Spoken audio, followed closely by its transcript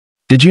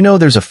Did you know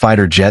there's a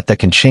fighter jet that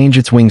can change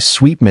its wings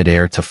sweep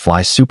midair to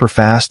fly super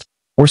fast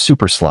or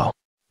super slow?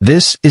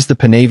 This is the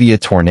Panavia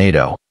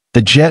Tornado,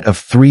 the jet of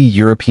 3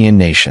 European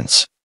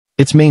nations.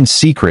 Its main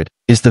secret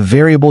is the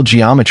variable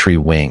geometry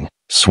wing,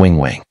 swing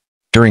wing.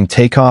 During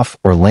takeoff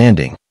or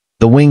landing,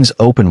 the wings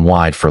open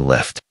wide for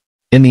lift.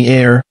 In the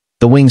air,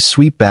 the wings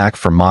sweep back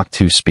for Mach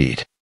 2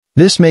 speed.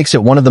 This makes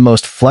it one of the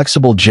most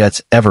flexible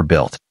jets ever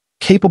built,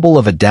 capable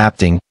of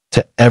adapting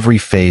to every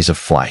phase of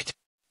flight.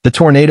 The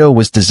Tornado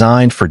was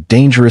designed for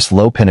dangerous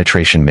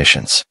low-penetration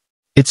missions.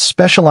 Its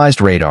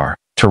specialized radar,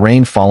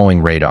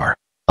 terrain-following radar,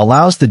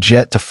 allows the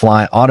jet to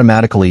fly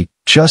automatically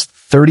just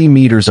 30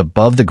 meters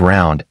above the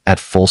ground at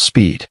full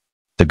speed.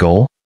 The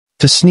goal?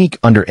 To sneak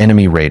under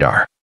enemy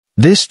radar.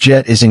 This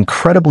jet is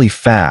incredibly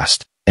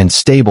fast and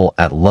stable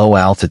at low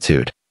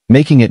altitude,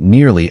 making it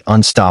nearly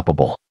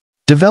unstoppable.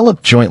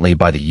 Developed jointly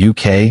by the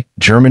UK,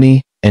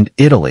 Germany, and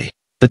Italy,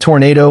 the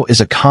Tornado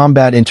is a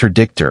combat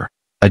interdictor,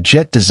 a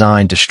jet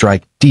designed to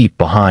strike deep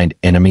behind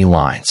enemy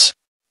lines.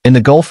 In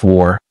the Gulf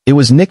War, it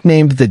was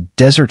nicknamed the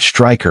Desert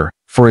Striker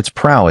for its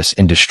prowess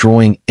in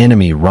destroying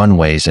enemy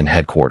runways and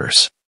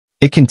headquarters.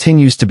 It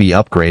continues to be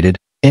upgraded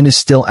and is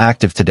still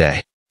active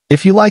today.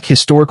 If you like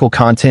historical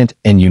content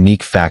and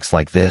unique facts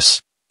like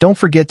this, don't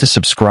forget to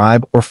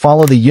subscribe or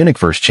follow the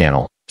UnikVerse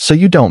channel so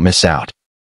you don't miss out.